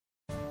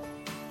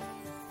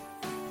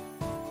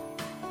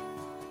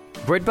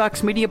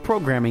Breadbox Media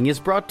programming is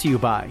brought to you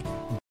by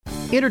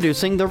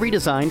introducing the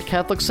redesigned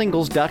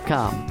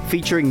CatholicSingles.com,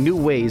 featuring new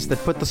ways that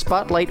put the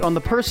spotlight on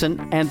the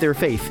person and their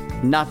faith,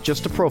 not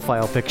just a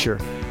profile picture.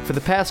 For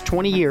the past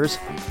 20 years,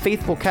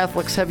 faithful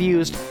Catholics have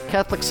used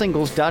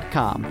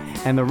CatholicSingles.com,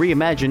 and the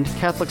reimagined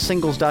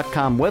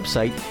CatholicSingles.com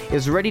website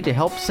is ready to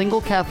help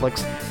single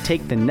Catholics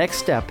take the next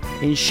step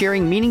in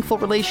sharing meaningful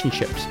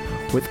relationships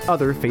with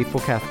other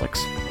faithful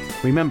Catholics.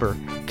 Remember,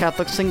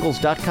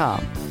 CatholicSingles.com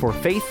for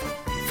faith,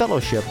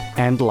 fellowship,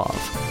 and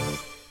love.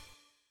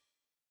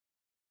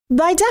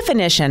 By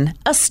definition,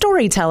 a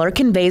storyteller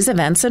conveys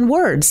events in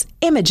words,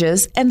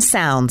 images, and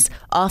sounds,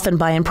 often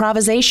by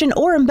improvisation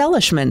or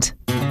embellishment.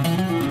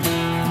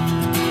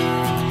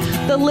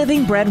 The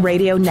Living Bread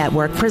Radio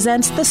Network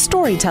presents The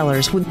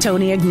Storytellers with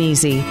Tony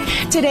Agnesi.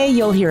 Today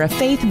you'll hear a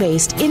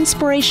faith-based,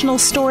 inspirational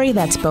story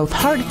that's both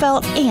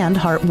heartfelt and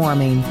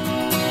heartwarming.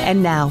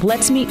 And now,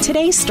 let's meet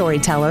today's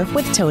storyteller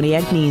with Tony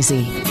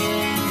Agnesi.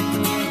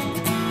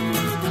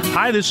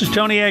 Hi, this is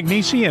Tony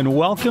Agnesi, and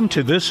welcome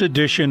to this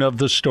edition of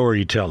The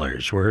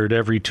Storytellers. We're heard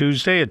every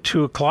Tuesday at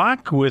 2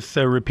 o'clock with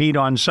a repeat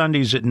on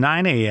Sundays at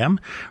 9 a.m.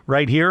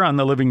 right here on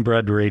the Living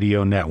Bread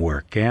Radio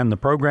Network. And the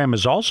program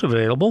is also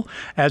available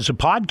as a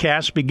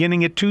podcast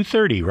beginning at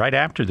 2:30, right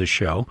after the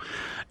show,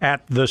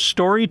 at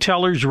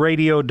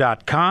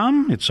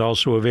thestorytellersradio.com. It's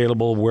also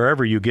available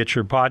wherever you get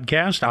your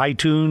podcast,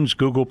 iTunes,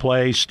 Google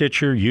Play,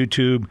 Stitcher,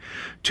 YouTube,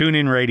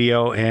 TuneIn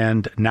Radio,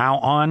 and now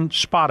on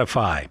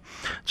Spotify.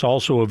 It's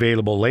also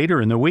available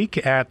later in the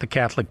week at the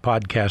Catholic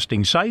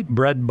podcasting site,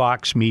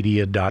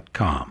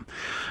 breadboxmedia.com.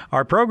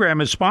 Our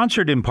program is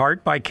sponsored in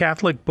part by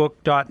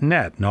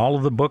catholicbook.net, and all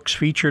of the books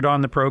featured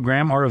on the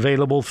program are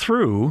available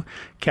through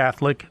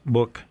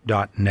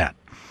catholicbook.net.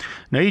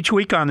 Now, each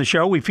week on the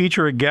show, we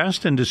feature a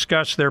guest and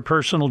discuss their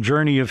personal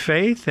journey of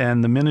faith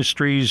and the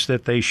ministries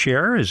that they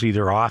share as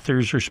either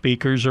authors or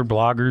speakers or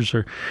bloggers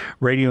or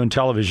radio and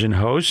television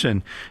hosts.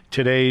 And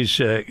today's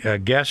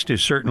guest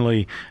is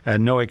certainly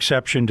no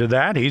exception to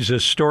that. He's a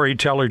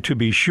storyteller, to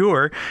be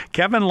sure.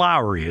 Kevin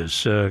Lowry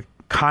is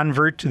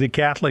convert to the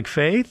Catholic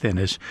faith and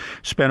has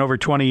spent over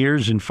 20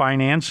 years in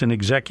finance and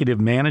executive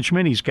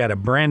management. He's got a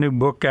brand new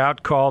book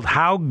out called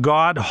How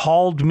God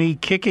Hauled Me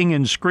Kicking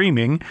and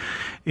Screaming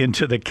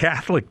into the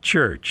Catholic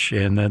Church,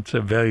 and that's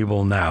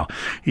available now.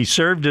 He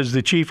served as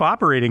the chief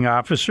operating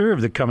officer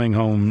of the Coming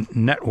Home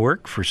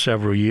Network for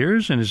several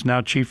years and is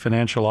now chief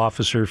financial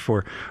officer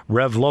for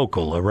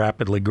RevLocal, a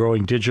rapidly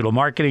growing digital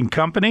marketing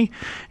company.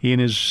 He and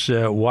his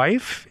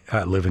wife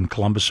live in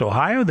Columbus,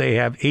 Ohio. They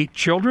have 8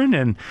 children.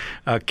 And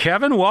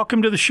Kevin,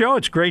 welcome to the show.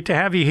 It's great to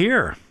have you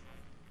here.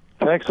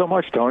 Thanks so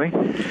much, Tony.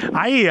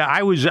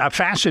 I was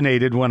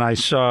fascinated when I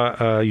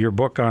saw your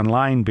book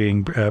online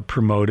being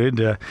promoted,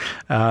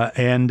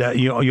 and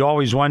you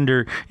always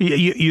wonder.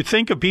 You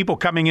think of people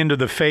coming into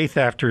the faith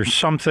after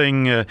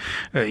something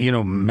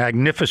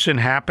magnificent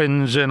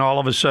happens, and all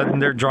of a sudden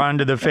they're drawn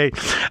to the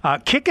faith.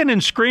 Kicking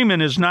and screaming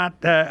is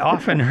not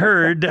often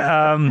heard.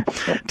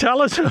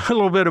 Tell us a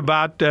little bit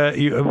about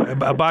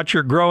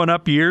your growing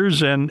up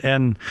years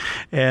and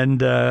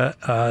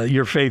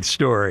your faith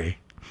story.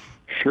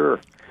 Sure.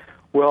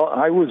 Well,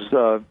 I was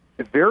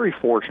very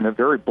fortunate,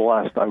 very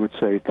blessed, I would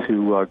say,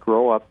 to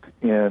grow up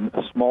in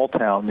a small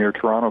town near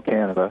Toronto,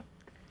 Canada.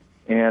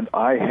 And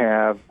I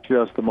have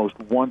just the most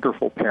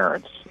wonderful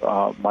parents.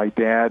 My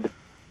dad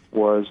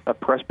was a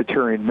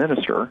Presbyterian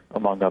minister,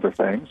 among other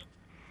things.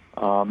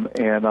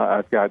 And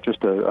I've got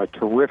just a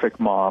terrific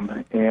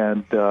mom.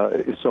 And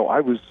so I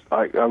was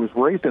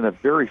raised in a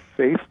very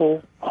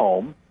faithful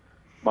home.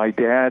 My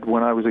dad,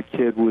 when I was a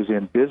kid, was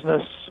in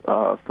business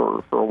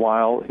for a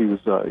while. He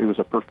was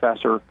a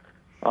professor,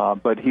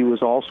 but he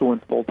was also in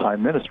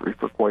full-time ministry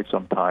for quite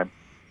some time.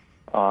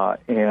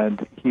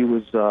 And he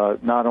was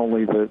not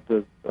only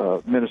the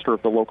minister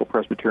of the local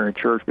Presbyterian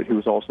Church, but he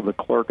was also the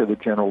clerk of the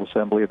General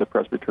Assembly of the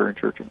Presbyterian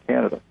Church in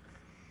Canada.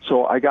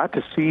 So I got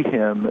to see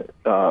him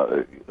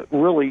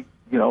really,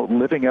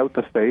 living out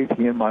the faith.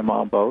 He and my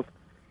mom both.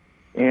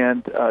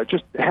 And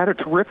just had a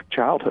terrific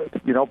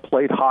childhood,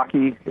 played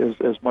hockey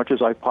as much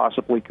as I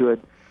possibly could.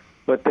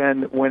 But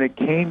then when it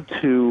came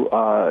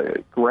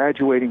to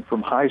graduating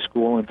from high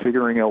school and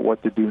figuring out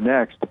what to do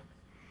next,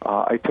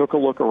 I took a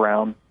look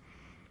around,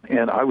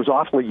 and I was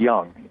awfully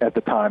young at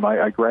the time.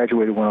 I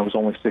graduated when I was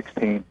only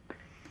 16,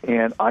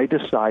 and I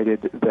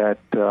decided that,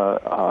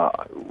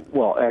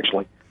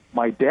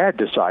 my dad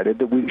decided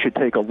that we should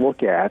take a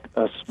look at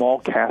a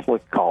small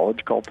Catholic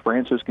college called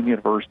Franciscan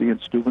University in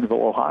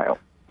Steubenville, Ohio.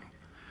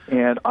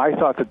 And I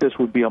thought that this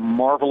would be a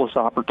marvelous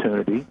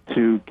opportunity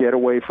to get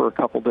away for a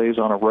couple days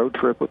on a road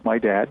trip with my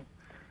dad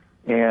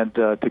and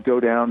to go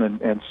down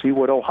and see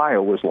what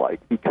Ohio was like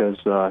because,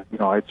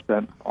 I'd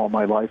spent all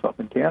my life up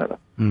in Canada.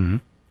 Mm-hmm.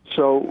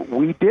 So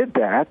we did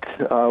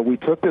that. We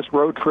took this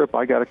road trip.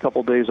 I got a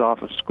couple days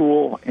off of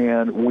school,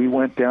 and we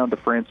went down to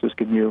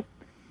Franciscan U.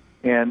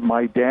 And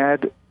my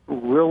dad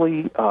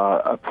really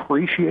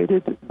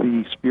appreciated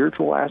the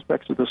spiritual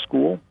aspects of the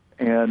school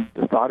and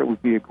thought it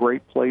would be a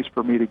great place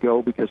for me to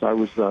go because I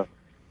was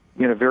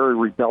in a very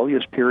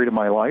rebellious period of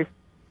my life.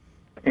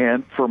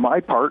 And for my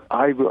part,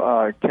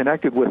 I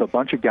connected with a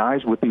bunch of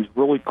guys with these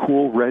really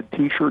cool red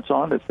T-shirts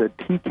on that said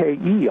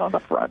TKE on the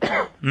front.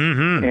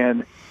 Mm-hmm.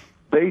 And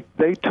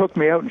they took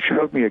me out and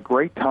showed me a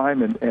great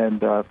time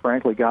and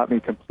frankly got me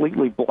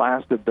completely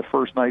blasted the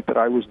first night that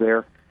I was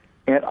there.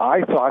 And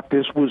I thought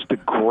this was the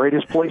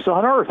greatest place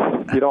on earth.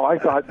 I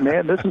thought,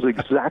 man, this is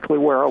exactly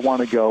where I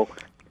want to go,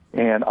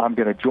 and I'm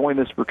going to join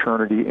this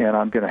fraternity, and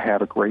I'm going to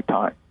have a great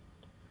time.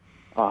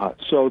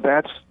 So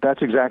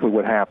that's exactly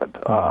what happened.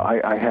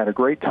 I had a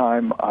great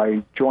time.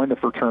 I joined the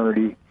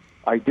fraternity.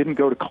 I didn't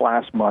go to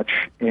class much,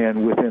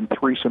 and within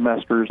 3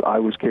 semesters, I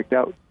was kicked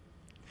out.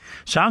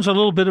 Sounds a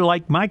little bit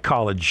like my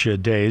college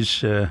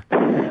days.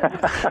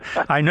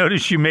 I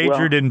noticed you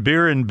majored in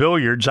beer and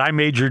billiards. I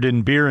majored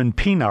in beer and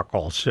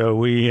pinochle, so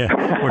we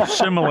were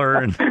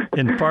similar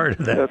in part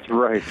of that. That's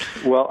right.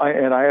 Well,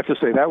 I have to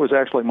say, that was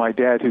actually my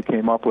dad who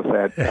came up with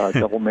that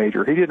double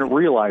major. He didn't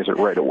realize it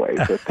right away,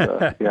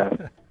 but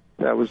yeah,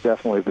 that was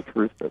definitely the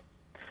truth of it.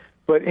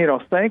 But,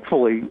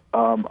 thankfully,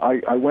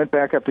 I went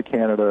back up to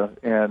Canada,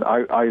 and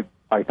I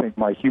think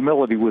my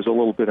humility was a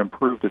little bit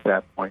improved at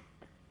that point,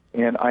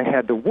 and I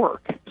had to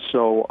work.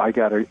 So I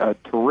got a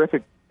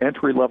terrific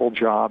entry-level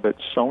job at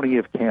Sony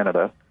of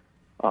Canada,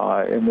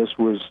 and this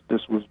was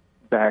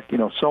back,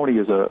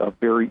 Sony is a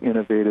very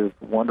innovative,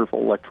 wonderful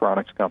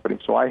electronics company.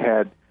 So I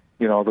had,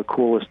 the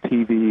coolest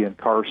TV and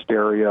car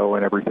stereo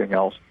and everything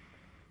else.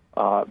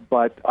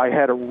 But I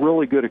had a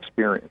really good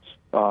experience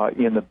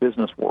in the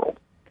business world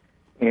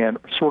and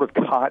sort of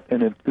caught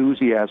an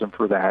enthusiasm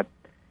for that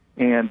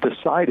and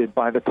decided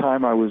by the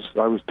time I was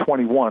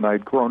 21,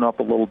 I'd grown up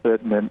a little bit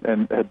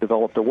and had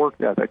developed a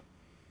work ethic.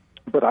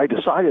 But I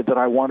decided that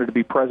I wanted to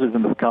be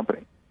president of the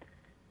company.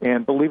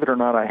 And believe it or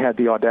not, I had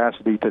the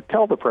audacity to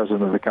tell the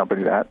president of the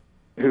company that,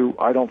 who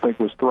I don't think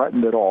was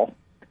threatened at all.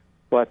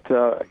 But,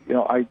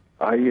 I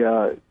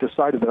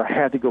decided that I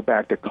had to go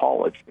back to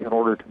college in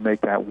order to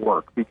make that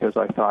work because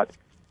I thought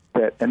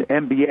that an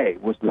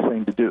MBA was the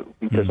thing to do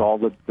because all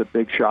the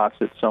big shots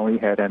at Sony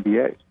had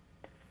MBAs.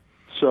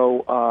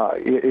 So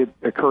it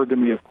occurred to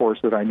me, of course,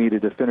 that I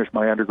needed to finish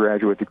my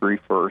undergraduate degree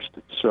first.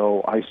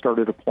 So I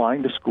started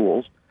applying to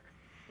schools.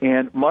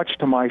 And much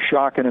to my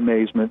shock and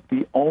amazement,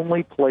 the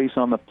only place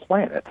on the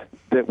planet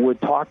that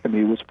would talk to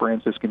me was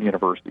Franciscan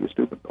University of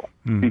Steubenville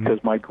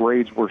because my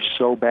grades were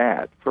so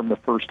bad from the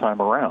first time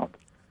around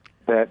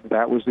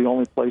that was the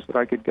only place that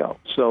I could go.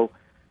 So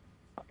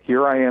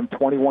here I am,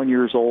 21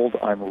 years old.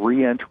 I'm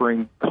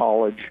re-entering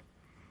college.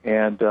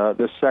 And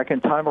the second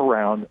time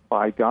around,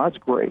 by God's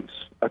grace,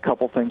 a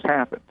couple things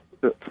happened.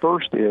 The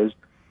first is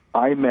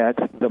I met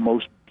the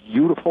most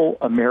beautiful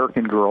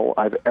American girl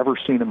I've ever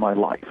seen in my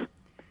life.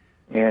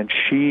 And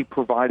she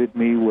provided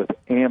me with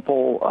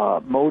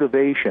ample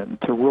motivation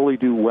to really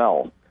do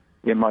well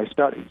in my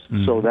studies.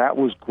 So that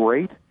was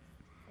great.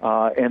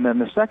 And then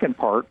the second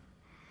part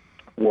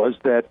was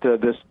that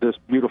this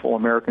beautiful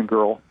American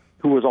girl,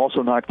 who was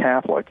also not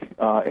Catholic,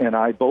 and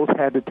I both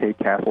had to take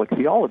Catholic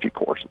theology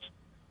courses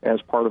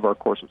as part of our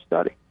course of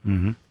study.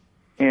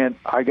 And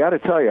I got to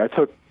tell you, I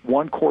took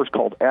one course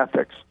called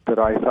Ethics that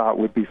I thought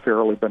would be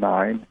fairly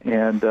benign,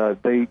 and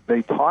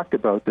they talked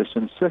about this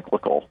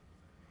encyclical.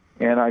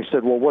 And I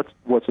said, well,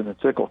 what's an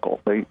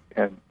encyclical?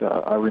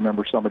 I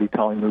remember somebody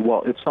telling me,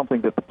 well, it's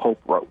something that the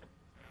Pope wrote.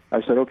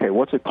 I said, okay,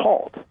 what's it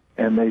called?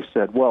 And they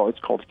said, well, it's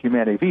called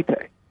Humanae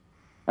Vitae.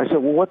 I said,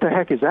 well, what the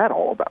heck is that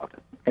all about?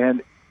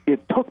 And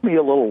it took me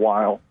a little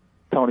while,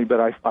 Tony,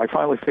 but I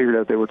finally figured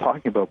out they were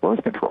talking about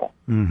birth control.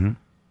 And,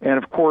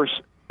 of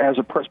course, as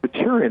a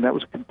Presbyterian, that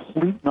was a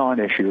complete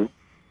non-issue,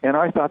 and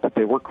I thought that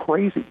they were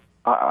crazy.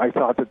 I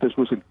thought that this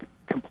was a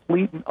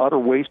complete and utter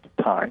waste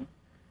of time.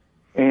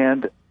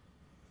 And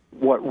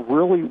what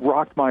really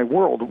rocked my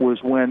world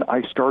was when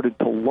I started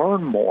to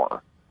learn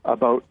more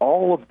about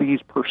all of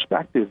these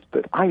perspectives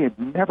that I had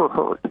never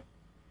heard,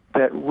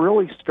 that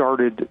really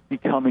started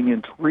becoming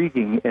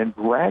intriguing and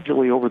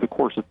gradually over the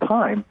course of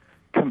time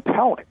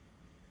compelling.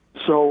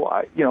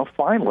 So,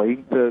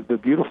 finally, the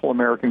beautiful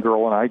American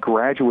girl and I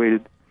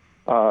graduated.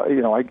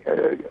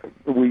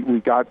 We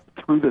got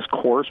through this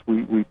course.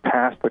 We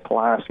passed the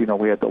class. We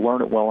had to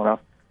learn it well enough.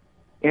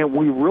 And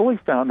we really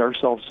found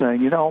ourselves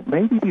saying,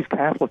 maybe these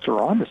Catholics are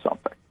onto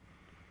something.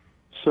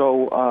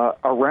 So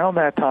around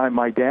that time,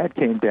 my dad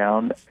came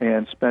down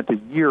and spent a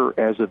year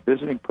as a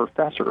visiting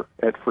professor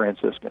at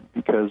Franciscan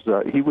because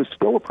he was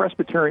still a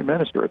Presbyterian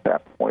minister at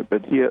that point,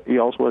 but he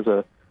also has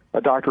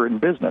a doctorate in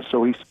business,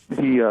 so he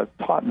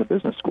taught in the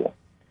business school.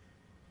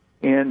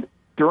 And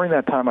during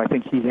that time, I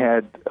think he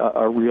had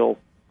a real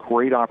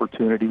great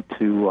opportunity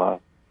to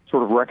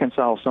sort of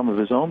reconcile some of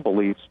his own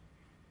beliefs.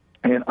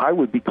 And I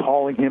would be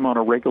calling him on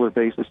a regular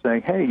basis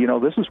saying, hey,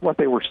 this is what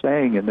they were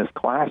saying in this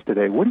class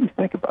today. What do you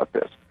think about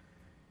this?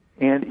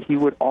 And he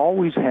would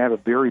always have a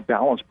very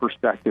balanced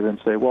perspective and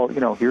say, well,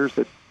 here's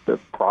the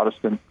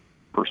Protestant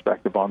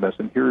perspective on this,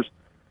 and here's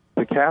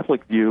the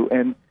Catholic view.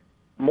 And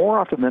more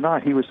often than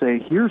not, he would say,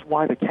 here's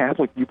why the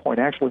Catholic viewpoint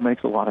actually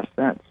makes a lot of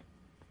sense.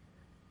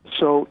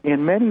 So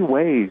in many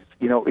ways,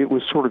 it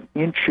was sort of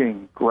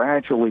inching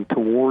gradually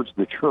towards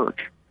the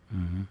church.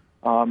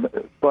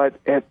 But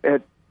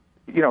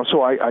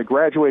so I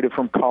graduated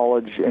from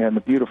college, and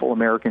the beautiful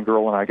American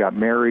girl and I got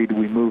married.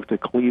 We moved to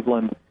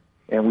Cleveland,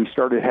 and we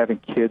started having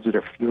kids at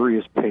a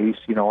furious pace.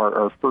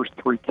 Our first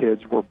 3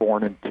 kids were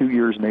born in 2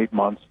 years and 8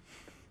 months.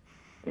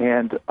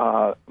 And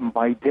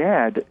my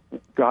dad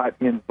got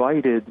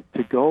invited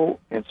to go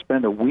and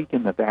spend a week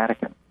in the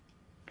Vatican.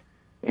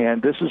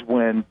 And this is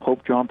when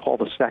Pope John Paul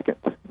II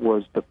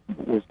was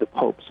the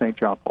Pope, St.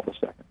 John Paul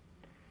II.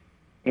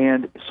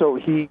 And so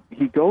he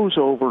goes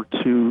over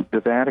to the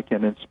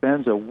Vatican and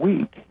spends a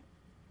week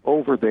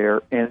over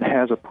there and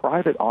has a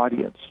private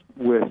audience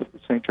with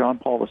St. John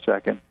Paul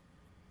II,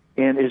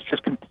 and is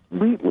just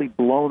completely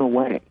blown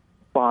away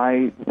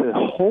by the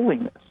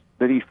holiness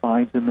that he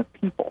finds in the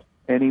people.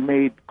 And he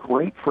made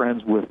great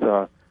friends with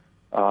the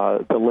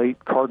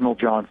late Cardinal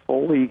John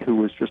Foley, who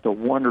was just a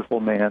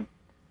wonderful man,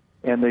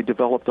 and they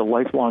developed a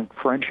lifelong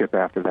friendship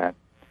after that.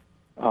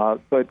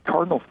 But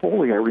Cardinal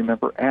Foley, I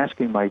remember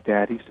asking my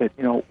dad, he said,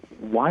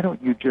 why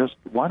don't you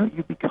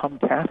become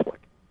Catholic?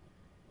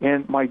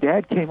 And my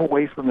dad came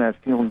away from that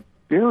feeling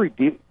very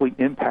deeply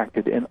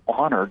impacted and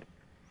honored,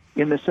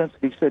 in the sense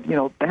that he said,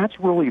 that's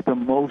really the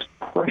most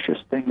precious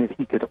thing that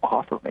he could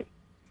offer me.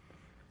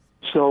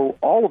 So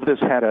all of this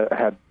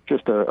had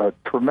just a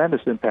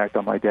tremendous impact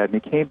on my dad,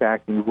 and he came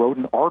back and he wrote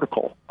an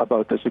article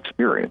about this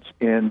experience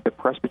in the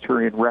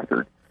Presbyterian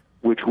Record,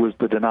 which was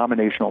the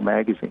denominational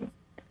magazine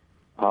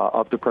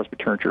of the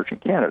Presbyterian Church in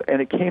Canada.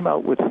 And it came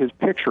out with his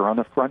picture on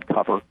the front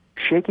cover,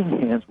 shaking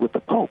hands with the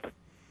Pope.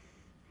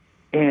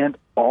 And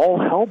all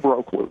hell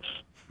broke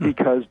loose,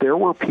 because there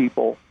were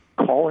people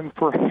calling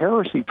for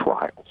heresy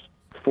trials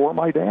for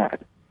my dad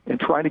and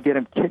trying to get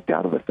him kicked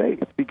out of the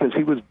faith, because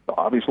he was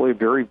obviously a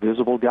very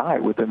visible guy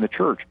within the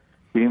church,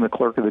 being the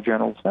clerk of the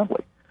General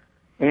Assembly.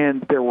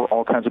 And there were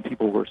all kinds of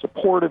people who were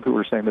supportive, who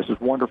were saying this is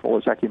wonderful,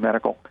 it's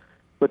ecumenical.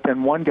 But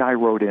then one guy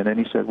wrote in and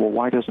he said, well,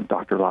 why doesn't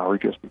Dr. Lowry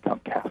just become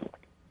Catholic?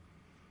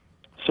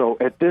 So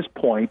at this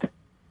point,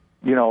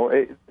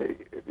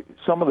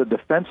 some of the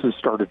defenses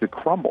started to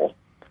crumble.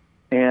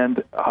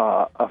 And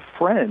a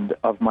friend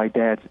of my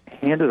dad's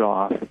handed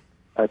off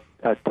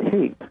a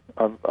tape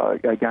of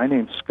a guy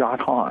named Scott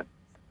Hahn,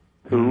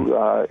 who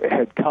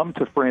had come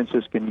to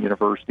Franciscan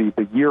University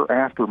the year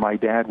after my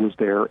dad was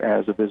there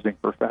as a visiting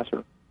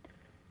professor.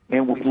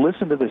 And we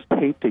listened to this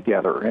tape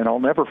together, and I'll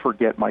never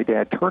forget my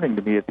dad turning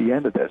to me at the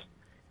end of this.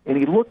 And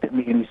he looked at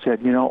me and he said,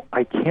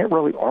 I can't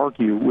really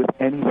argue with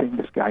anything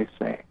this guy's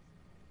saying.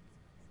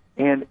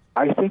 And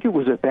I think it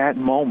was at that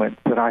moment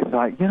that I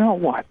thought,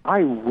 what? I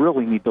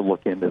really need to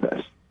look into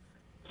this.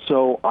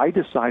 So I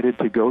decided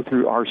to go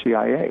through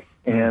RCIA.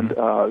 And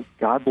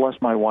God bless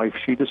my wife,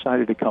 she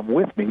decided to come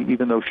with me,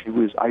 even though she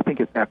was, I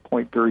think at that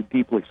point, very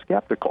deeply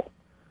skeptical.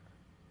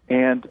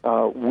 And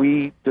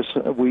we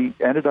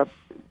ended up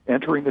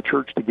entering the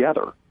church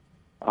together,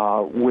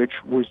 which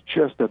was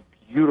just a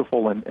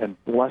beautiful and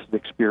blessed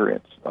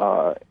experience.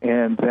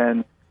 And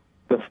then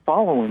the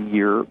following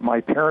year,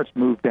 my parents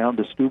moved down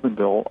to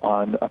Steubenville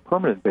on a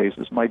permanent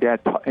basis. My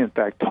dad, in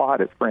fact,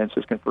 taught at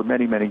Franciscan for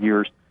many, many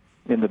years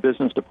in the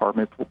business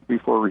department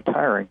before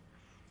retiring.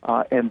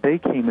 And they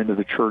came into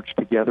the church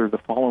together the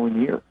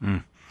following year.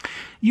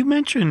 You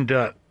mentioned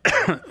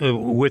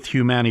with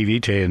Humani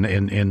Vitae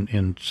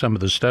and some of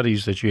the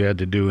studies that you had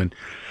to do, and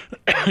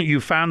you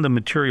found the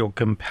material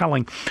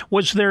compelling.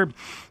 Was there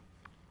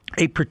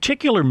a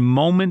particular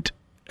moment,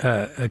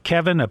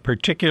 Kevin, a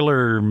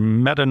particular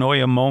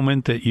metanoia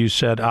moment that you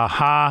said,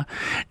 aha,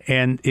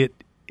 and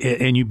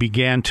you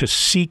began to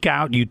seek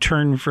out, you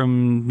turned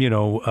from,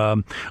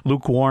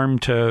 lukewarm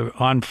to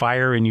on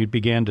fire, and you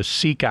began to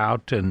seek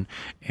out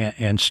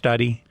and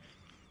study?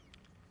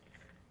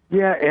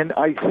 Yeah, and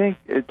I think,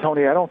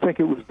 Tony, I don't think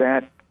it was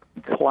that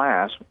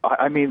class.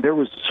 I mean, there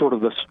was sort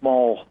of the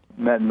small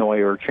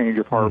metanoia or change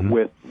of heart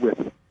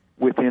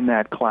within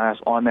that class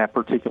on that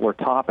particular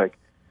topic.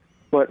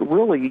 But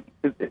really,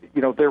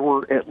 there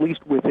were, at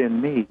least within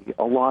me,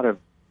 a lot of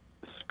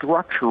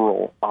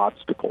structural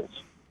obstacles.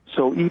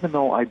 So even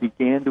though I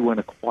began to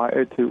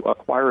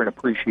acquire an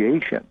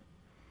appreciation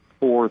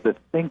for the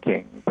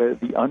thinking,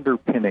 the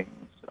underpinnings,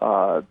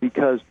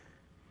 because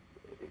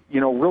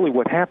really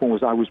what happened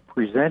was I was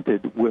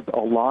presented with a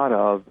lot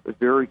of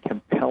very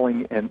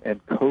compelling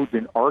and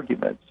cogent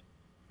arguments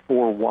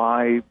for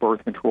why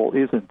birth control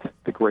isn't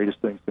the greatest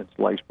thing since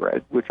sliced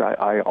bread, which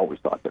I always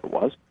thought that it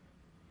was.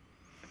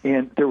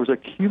 And there was a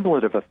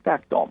cumulative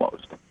effect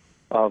almost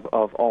of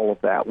all of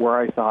that, where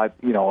I thought,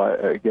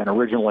 again,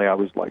 originally I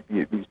was like,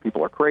 these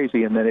people are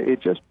crazy, and then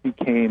it just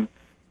became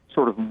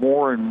sort of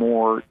more and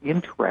more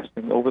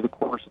interesting over the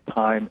course of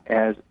time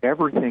as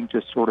everything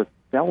just sort of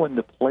fell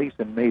into place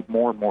and made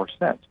more and more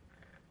sense.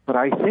 But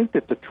I think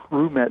that the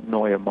true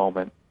metanoia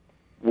moment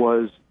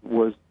was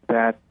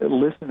that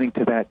listening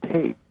to that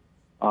tape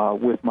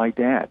with my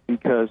dad,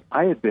 because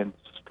I had been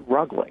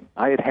struggling.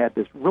 I had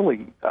this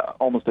really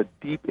almost a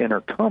deep inner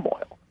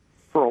turmoil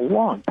for a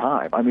long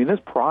time. I mean, this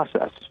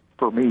process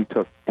for me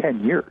took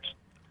 10 years.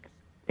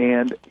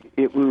 And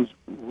it was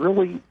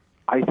really,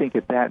 I think,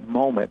 at that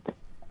moment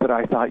that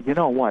I thought,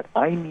 what,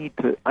 I need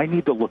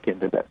to look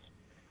into this.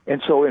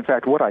 And so, in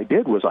fact, what I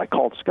did was I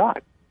called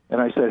Scott,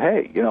 and I said,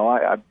 hey,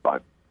 I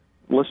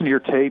listened to your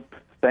tape.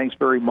 Thanks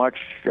very much.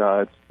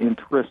 It's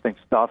interesting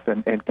stuff,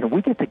 and can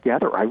we get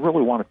together? I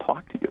really want to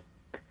talk to you.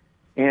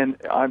 And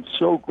I'm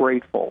so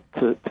grateful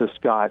to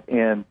Scott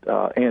and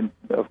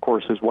of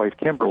course his wife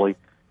Kimberly,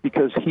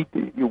 because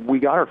we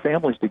got our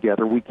families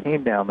together. We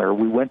came down there.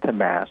 We went to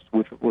Mass,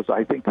 which was,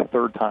 I think, the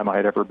third time I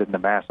had ever been to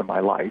Mass in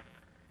my life.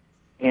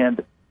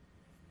 And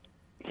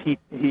he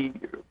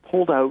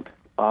pulled out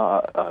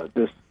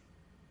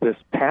this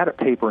pad of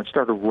paper and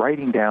started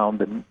writing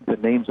down the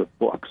names of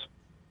books.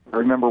 I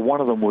remember one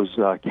of them was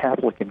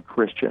Catholic and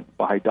Christian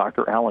by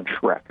Dr. Alan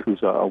Schreck,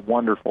 who's a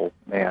wonderful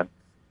man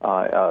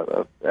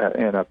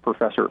and a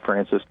professor at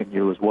Franciscan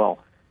U as well,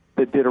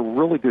 that did a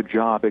really good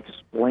job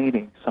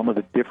explaining some of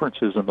the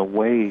differences in the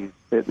ways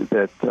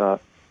that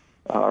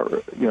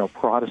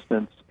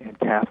Protestants and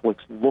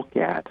Catholics look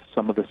at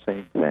some of the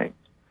same things.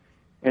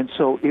 And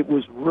so it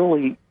was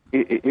really,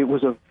 it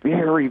was a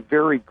very,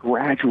 very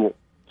gradual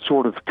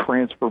sort of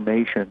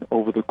transformation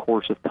over the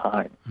course of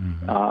time.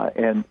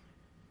 Mm-hmm.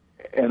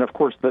 And of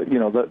course,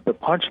 the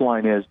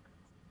punchline is,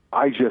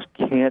 I just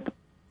can't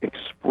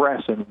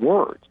express in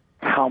words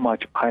how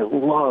much I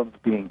love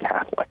being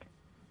Catholic.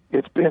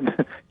 It's been,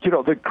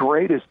 the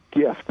greatest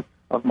gift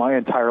of my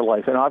entire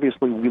life. And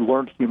obviously, we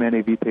learned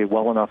Humanae Vitae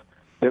well enough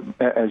that,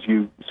 as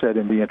you said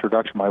in the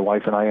introduction, my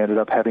wife and I ended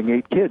up having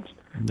 8 kids.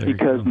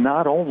 Because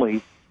not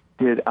only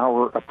did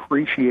our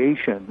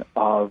appreciation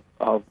of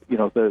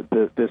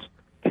this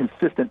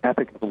consistent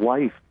ethic of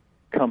life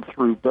come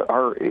through, but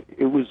our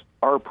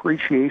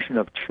appreciation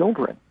of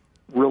children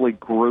really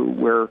grew,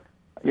 where,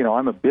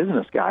 I'm a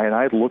business guy, and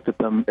I had looked at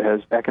them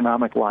as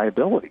economic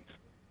liabilities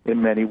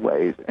in many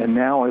ways, and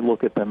now I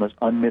look at them as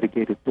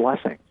unmitigated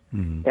blessings.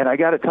 Mm-hmm. And I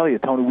got to tell you,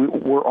 Tony,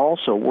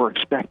 we're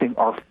expecting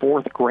our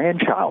 4th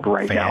grandchild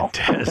right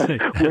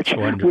Fantastic. now,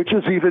 which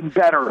is even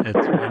better.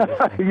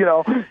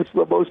 It's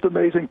the most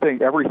amazing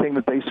thing. Everything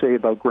that they say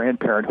about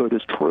grandparenthood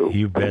is true.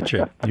 You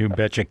betcha. You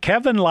betcha.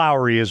 Kevin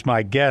Lowry is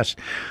my guest.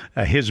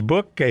 His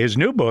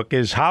new book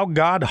is How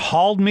God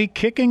Hauled Me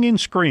Kicking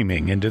and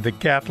Screaming into the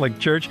Catholic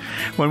Church.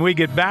 When we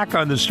get back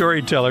on the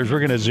Storytellers, we're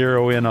going to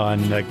zero in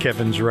on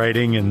Kevin's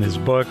writing and his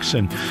books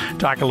and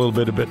talk a little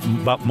bit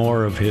about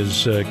more of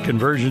his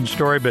conversion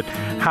story, but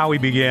how he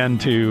began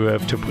to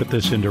put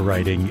this into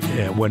writing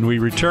when we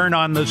return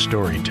on the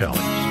Storytellers.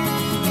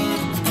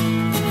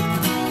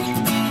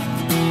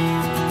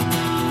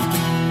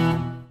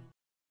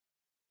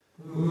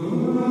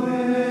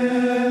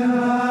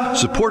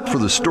 Support for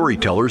the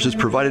Storytellers is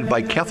provided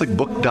by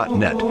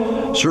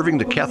CatholicBook.net, serving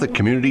the Catholic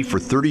community for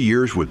 30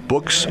 years with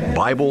books,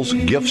 Bibles,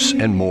 gifts,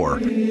 and more.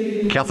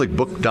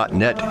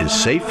 CatholicBook.net is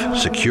safe,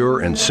 secure,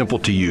 and simple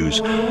to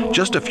use.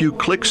 Just a few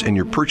clicks and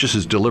your purchase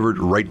is delivered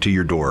right to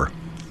your door.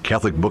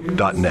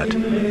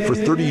 CatholicBook.net. For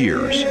 30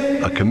 years,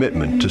 a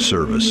commitment to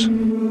service.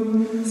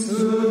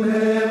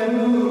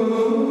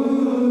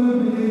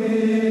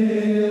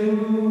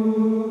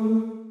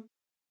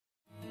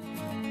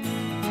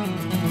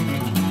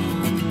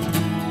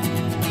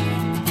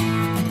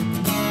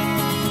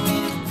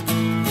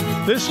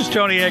 This is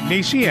Tony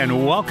Agnesi,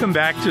 and welcome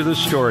back to the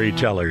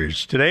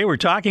Storytellers. Today we're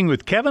talking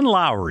with Kevin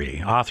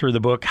Lowry, author of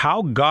the book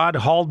How God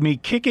Hauled Me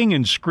Kicking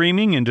and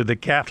Screaming into the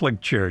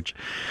Catholic Church.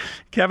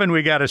 Kevin,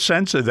 we got a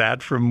sense of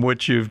that from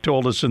what you've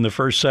told us in the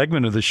first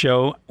segment of the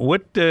show.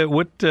 What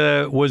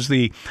was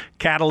the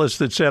catalyst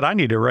that said, I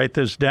need to write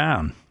this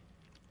down?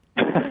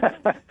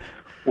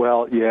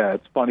 Well, yeah,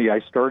 it's funny. I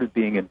started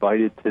being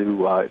invited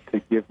to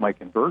give my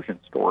conversion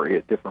story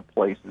at different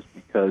places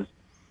because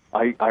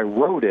I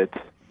wrote it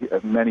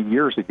many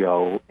years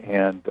ago,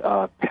 and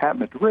Pat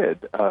Madrid,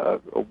 a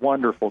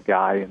wonderful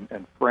guy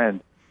and friend,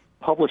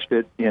 published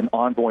it in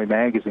Envoy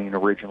magazine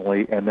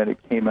originally, and then it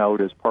came out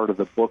as part of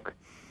the book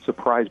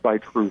Surprised by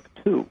Truth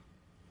 2.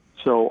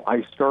 So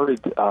I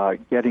started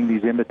getting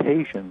these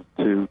invitations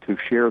to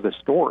share the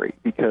story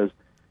because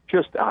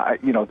just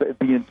the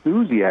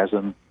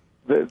enthusiasm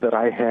that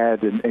I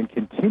had and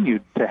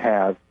continued to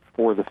have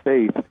for the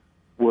faith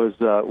was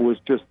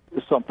just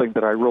something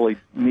that I really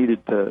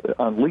needed to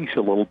unleash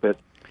a little bit.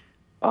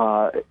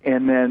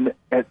 And then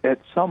at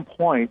some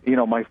point,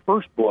 my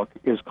first book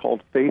is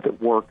called Faith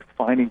at Work,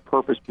 Finding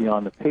Purpose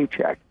Beyond the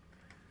Paycheck,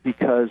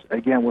 because,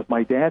 again, with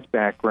my dad's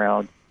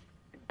background,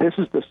 this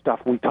is the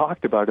stuff we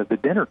talked about at the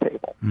dinner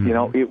table.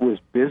 Mm-hmm. It was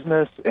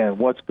business and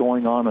what's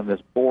going on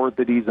this board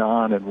that he's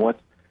on and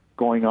what's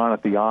going on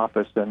at the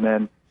office, and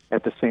then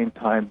at the same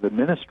time, the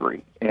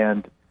ministry.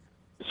 And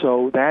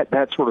so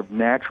that sort of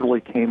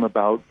naturally came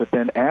about. But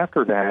then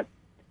after that,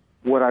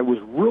 what I was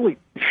really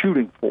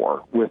shooting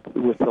for with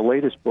the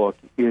latest book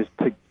is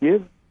to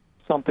give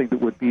something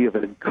that would be of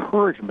an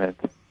encouragement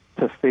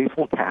to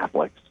faithful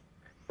Catholics,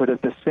 but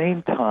at the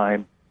same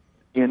time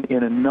in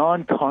a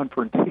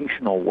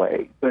non-confrontational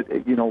way, but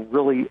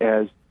really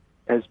as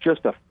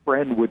just a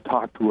friend would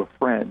talk to a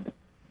friend,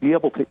 be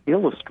able to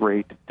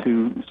illustrate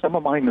to some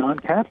of my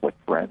non-Catholic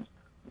friends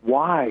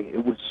why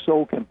it was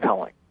so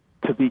compelling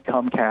to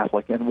become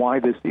Catholic and why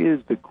this is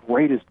the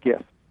greatest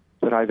gift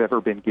that I've ever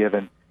been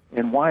given.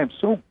 and why I'm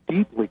so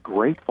deeply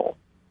grateful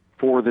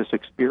for this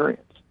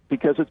experience,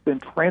 because it's been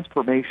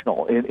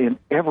transformational in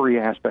every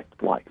aspect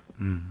of life.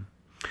 Mm-hmm.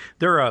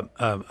 There are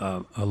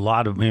a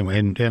lot of,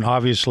 and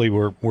obviously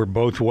we're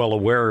both well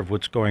aware of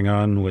what's going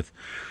on with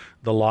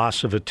the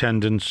loss of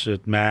attendance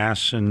at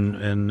Mass and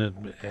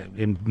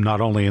in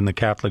not only in the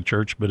Catholic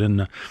Church but in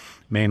the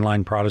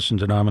mainline Protestant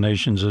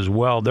denominations as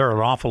well. There are an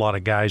awful lot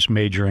of guys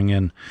majoring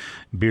in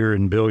beer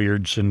and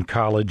billiards in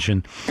college,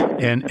 and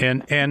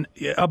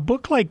a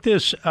book like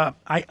this,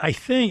 I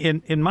think,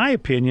 in my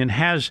opinion,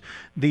 has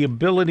the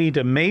ability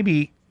to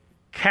maybe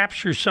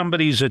capture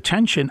somebody's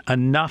attention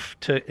enough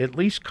to at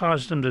least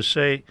cause them to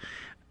say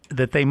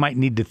that they might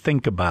need to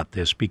think about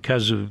this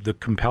because of the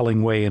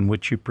compelling way in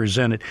which you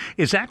present it.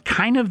 Is that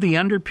kind of the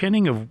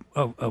underpinning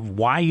of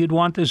why you'd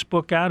want this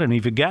book out? And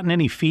have you gotten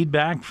any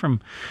feedback from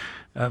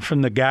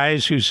the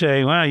guys who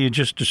say, well, you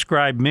just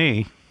described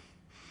me?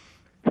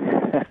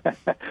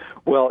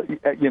 Well,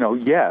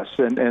 yes,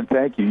 and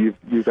thank you.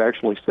 You've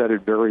actually said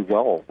it very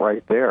well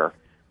right there.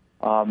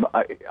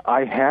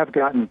 I have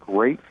gotten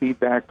great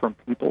feedback from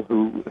people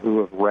who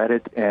have read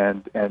it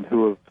and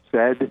who have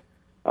said,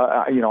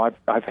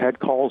 I've had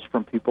calls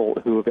from people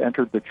who have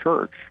entered the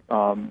church,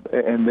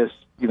 and this,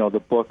 the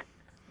book,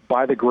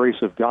 By the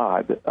Grace of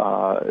God,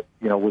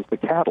 was the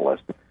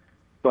catalyst.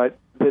 But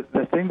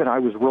the thing that I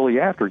was really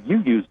after, you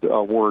used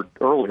a word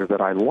earlier that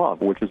I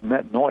love, which is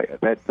metanoia,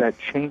 that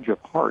change of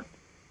heart.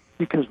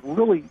 Because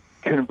really,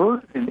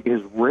 conversion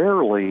is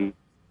rarely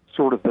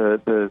sort of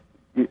the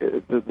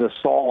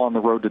Saul on the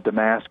road to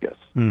Damascus.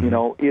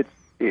 Mm-hmm.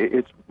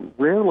 It's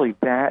rarely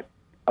that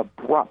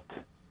abrupt.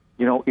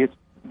 It's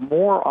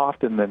more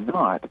often than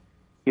not,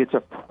 it's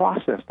a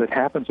process that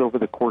happens over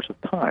the course of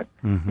time.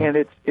 Mm-hmm.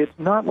 And it's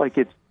not like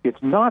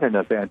it's not an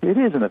event. It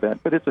is an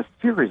event, but it's a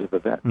series of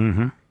events.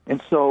 Mm-hmm.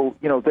 And so,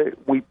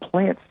 we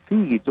plant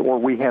seeds, or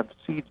we have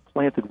seeds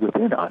planted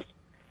within us,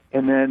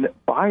 and then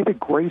by the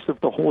grace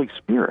of the Holy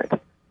Spirit,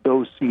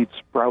 those seeds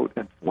sprout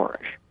and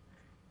flourish.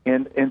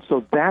 And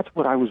so that's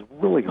what I was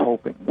really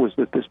hoping, was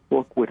that this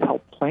book would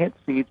help plant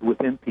seeds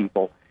within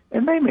people.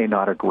 And they may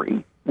not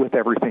agree with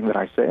everything that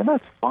I say, and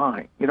that's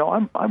fine.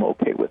 I'm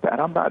okay with that.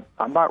 I'm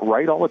not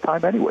right all the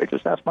time anyway.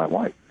 Just ask my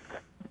wife.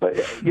 But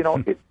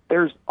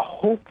there's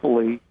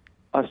hopefully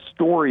a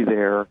story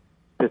there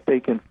that they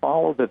can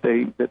follow, that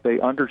they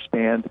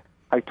understand.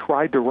 I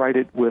tried to write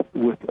it with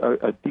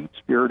a deep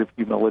spirit of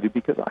humility,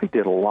 because I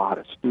did a lot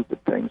of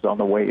stupid things on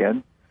the way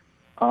in,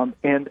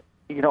 and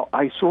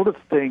I sort of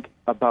think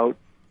about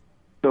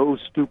those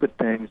stupid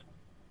things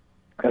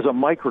as a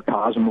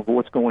microcosm of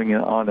what's going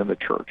on in the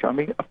church. I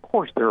mean, of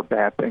course there are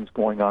bad things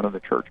going on in the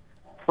church.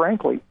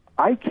 Frankly,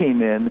 I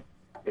came in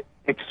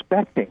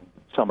expecting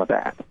some of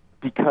that,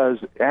 because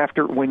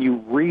when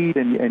you read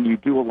and you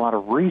do a lot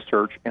of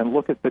research and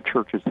look at the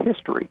church's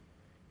history,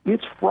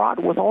 it's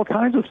fraught with all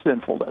kinds of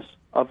sinfulness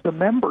of the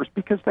members,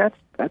 because that's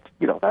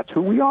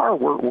who we are.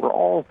 We're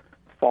all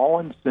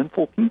fallen,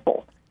 sinful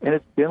people. And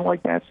it's been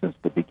like that since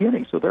the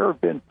beginning. So there have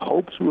been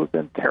popes who have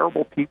been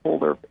terrible people.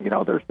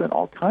 There's been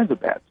all kinds of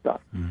bad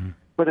stuff. Mm-hmm.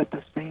 But at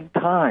the same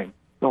time,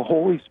 the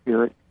Holy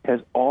Spirit has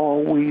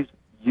always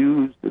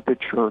used the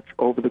church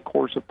over the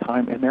course of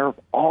time, and there have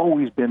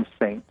always been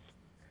saints.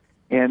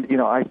 And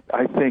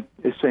I think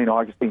St.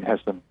 Augustine has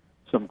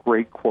some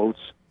great quotes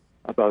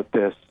about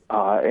this,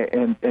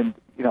 and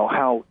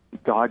how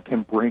God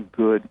can bring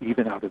good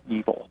even out of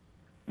evil.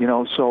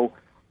 So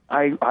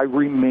I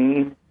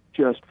remain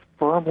just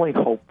firmly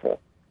hopeful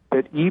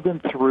that even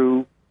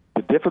through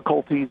the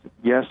difficulties,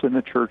 yes, in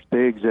the church,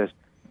 they exist,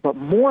 but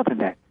more than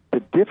that, the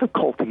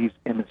difficulties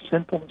and the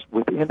sinfulness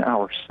within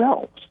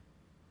ourselves,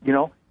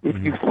 if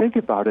mm-hmm. you think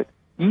about it,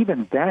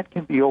 even that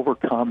can be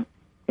overcome,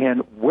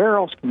 and where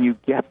else can you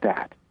get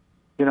that?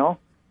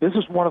 This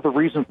is one of the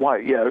reasons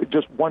why,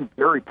 just one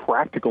very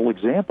practical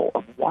example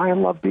of why I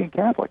love being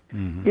Catholic.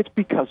 Mm-hmm. It's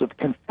because of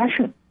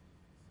confession.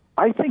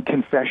 I think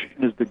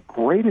confession is the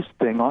greatest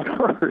thing on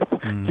earth.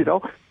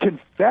 Mm.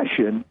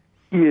 Confession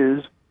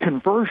is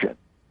conversion.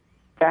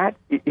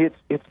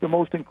 It's the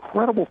most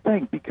incredible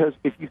thing, because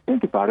if you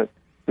think about it,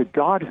 the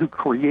God who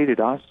created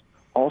us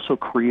also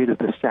created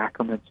the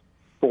sacraments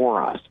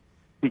for us,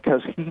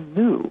 because he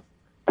knew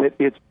that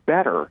it's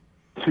better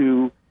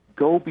to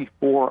go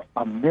before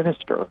a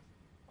minister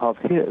of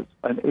his,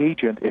 an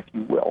agent, if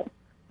you will,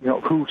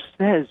 who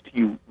says to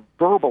you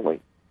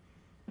verbally,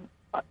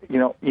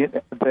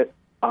 that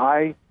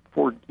I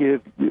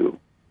forgive you.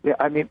 Yeah,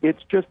 I mean, it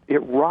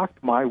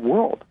rocked my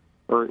world.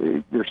 Or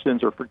your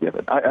sins are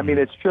forgiven. I mean,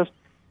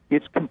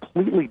 it's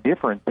completely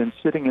different than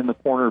sitting in the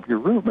corner of your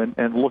room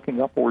and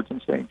looking upwards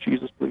and saying,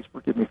 Jesus, please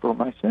forgive me for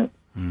my sins.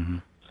 Mm-hmm.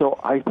 So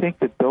I think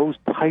that those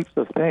types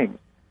of things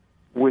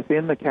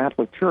within the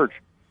Catholic Church,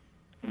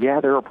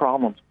 there are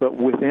problems, but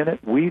within it,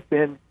 we've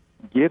been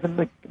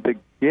given the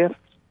gifts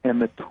and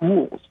the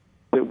tools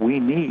that we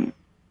need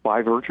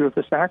by virtue of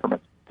the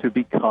sacraments to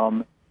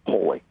become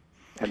holy.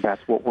 And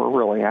that's what we're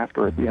really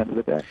after at the end of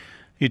the day.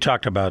 You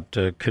talked about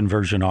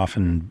conversion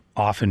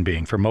often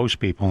being, for most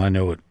people, I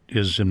know it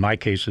is in my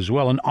case as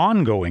well, an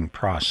ongoing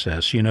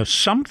process.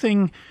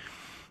 Something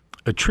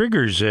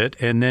triggers it,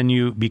 and then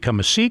you become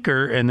a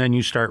seeker, and then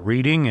you start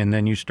reading, and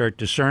then you start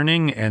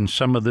discerning, and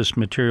some of this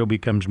material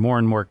becomes more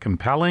and more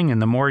compelling,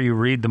 and the more you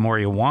read, the more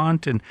you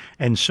want,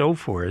 and so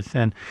forth.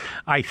 And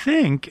I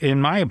think,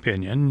 in my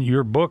opinion,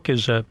 your book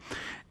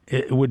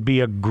it would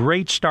be a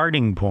great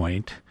starting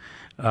point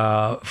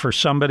for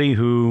somebody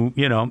who,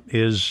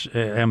 is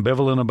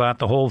ambivalent about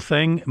the whole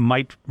thing,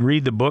 might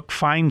read the book,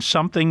 find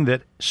something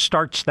that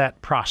starts that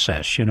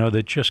process,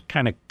 that just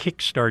kind of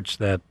kickstarts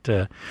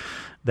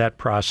that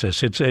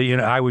process. It's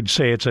I would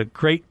say it's a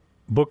great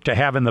book to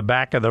have in the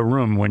back of the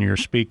room when you're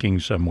speaking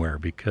somewhere,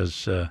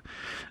 because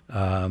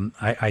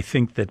I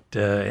think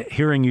that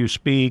hearing you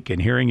speak and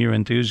hearing your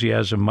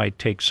enthusiasm might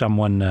take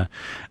someone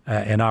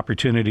an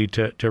opportunity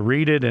to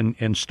read it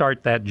and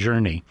start that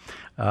journey.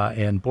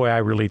 And boy, I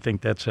really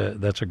think that's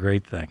a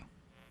great thing.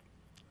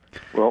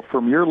 Well,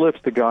 from your lips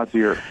to God's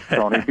ear,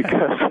 Tony,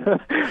 because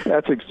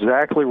that's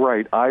exactly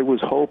right. I was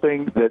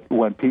hoping that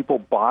when people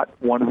bought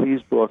one of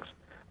these books,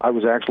 I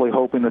was actually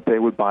hoping that they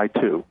would buy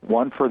two,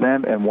 one for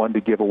them and one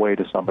to give away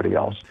to somebody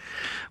else.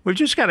 We've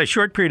just got a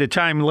short period of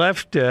time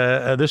left.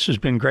 This has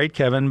been great,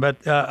 Kevin,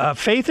 but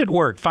faith at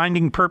work,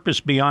 finding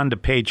purpose beyond a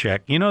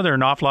paycheck. There are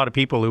an awful lot of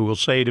people who will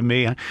say to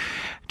me,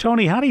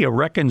 Tony, how do you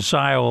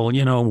reconcile,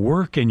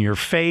 work and your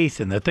faith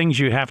and the things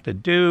you have to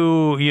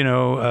do,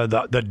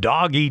 the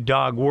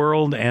dog-eat-dog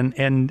world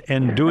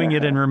and doing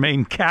it and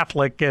remain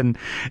Catholic and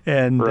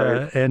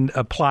right. And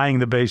applying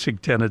the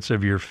basic tenets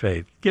of your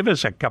faith? Give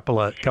us a couple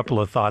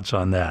of thoughts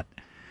on that.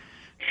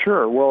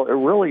 Sure. Well,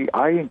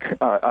 I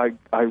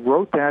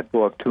wrote that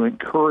book to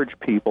encourage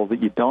people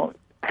that you don't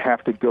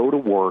have to go to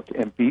work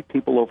and beat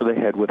people over the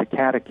head with a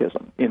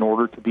catechism in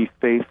order to be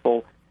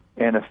faithful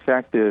and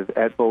effective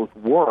at both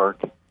work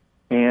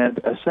and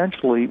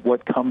essentially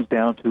what comes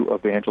down to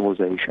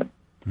evangelization.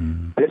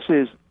 Mm-hmm. This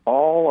is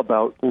all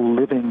about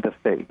living the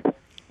faith.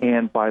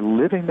 And by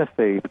living the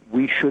faith,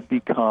 we should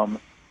become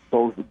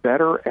both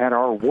better at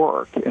our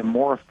work and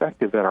more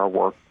effective at our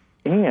work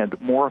and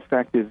more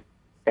effective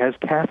as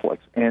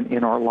Catholics and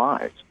in our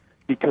lives.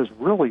 Because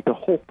really the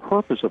whole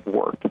purpose of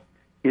work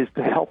is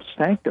to help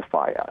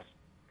sanctify us.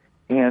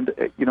 And,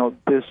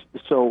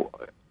 so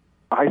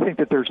I think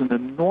that there's an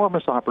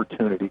enormous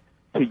opportunity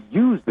to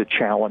use the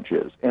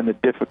challenges and the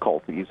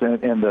difficulties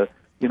and the,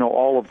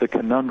 all of the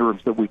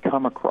conundrums that we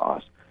come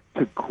across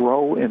to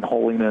grow in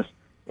holiness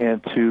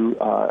and to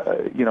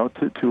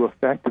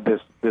affect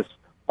this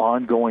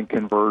ongoing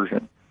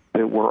conversion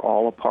that we're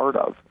all a part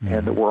of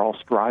and that we're all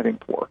striving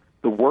for.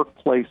 The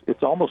workplace,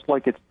 it's almost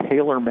like it's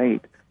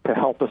tailor-made to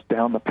help us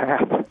down the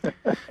path.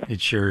 It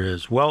sure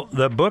is. Well,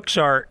 the books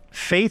are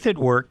Faith at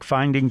Work,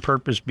 Finding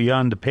Purpose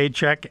Beyond the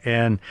Paycheck,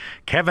 and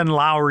Kevin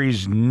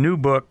Lowry's new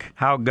book,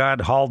 How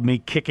God Hauled Me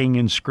Kicking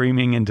and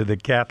Screaming into the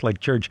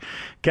Catholic Church.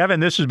 Kevin,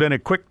 this has been a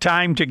quick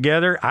time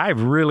together.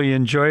 I've really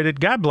enjoyed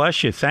it. God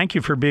bless you. Thank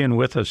you for being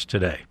with us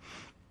today.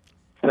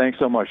 Thanks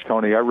so much,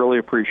 Tony. I really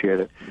appreciate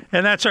it.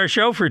 And that's our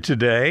show for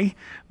today.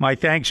 My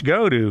thanks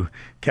go to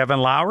Kevin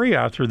Lowry,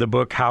 author of the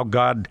book, How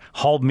God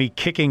Hauled Me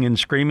Kicking and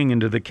Screaming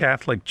into the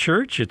Catholic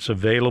Church. It's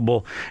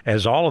available,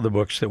 as all of the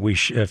books that we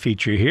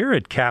feature here,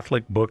 at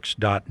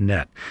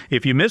catholicbooks.net.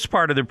 If you missed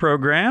part of the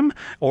program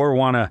or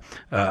want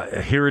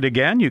to hear it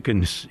again, you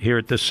can hear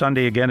it this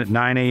Sunday again at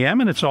 9 a.m.,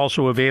 and it's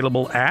also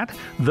available at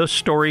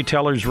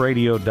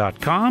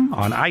thestorytellersradio.com,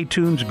 on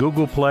iTunes,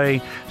 Google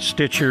Play,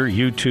 Stitcher,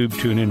 YouTube,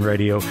 TuneIn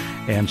Radio,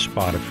 and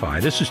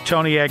Spotify. This is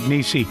Tony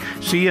Agnesi.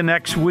 See you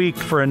next week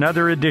for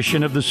another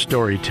edition of The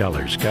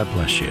Storytellers. God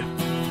bless you.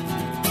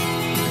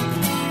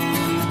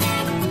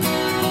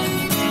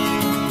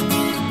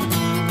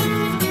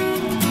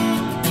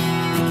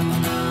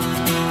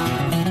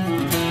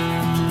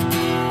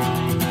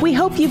 We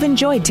hope you've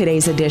enjoyed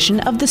today's edition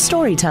of The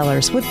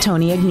Storytellers with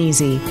Tony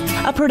Agnesi,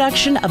 a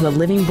production of the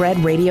Living Bread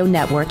Radio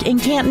Network in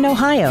Canton,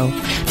 Ohio.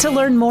 To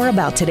learn more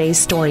about today's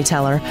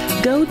storyteller,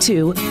 go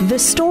to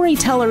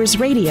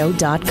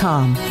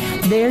thestorytellersradio.com.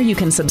 There you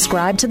can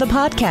subscribe to the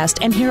podcast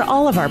and hear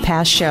all of our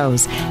past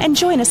shows. And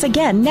join us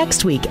again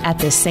next week at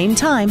this same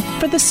time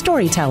for The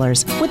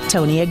Storytellers with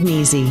Tony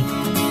Agnesi.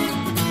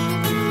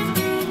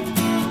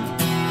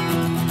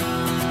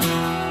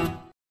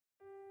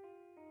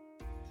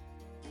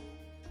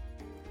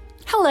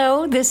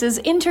 Hello, this is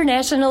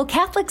international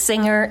Catholic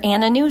singer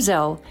Anna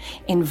Nuzzo,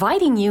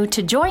 inviting you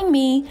to join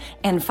me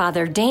and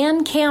Father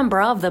Dan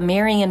Cambra of the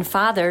Marian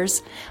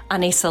Fathers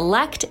on a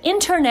select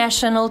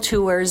international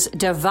tour's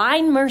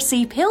Divine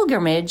Mercy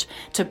pilgrimage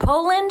to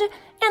Poland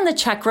and the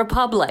Czech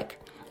Republic.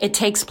 It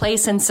takes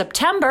place in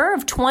September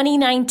of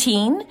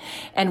 2019,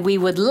 and we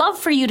would love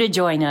for you to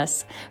join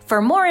us.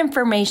 For more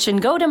information,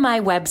 go to my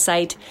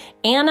website,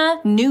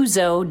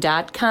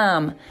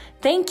 annanuzzo.com.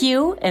 Thank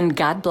you, and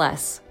God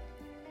bless.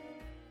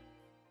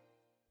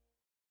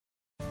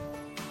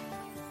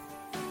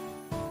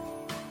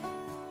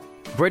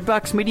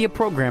 Breadbox Media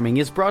programming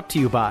is brought to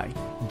you by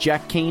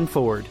Jack Kane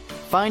Ford.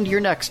 Find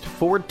your next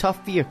Ford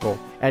Tough vehicle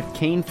at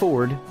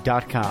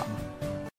caneford.com.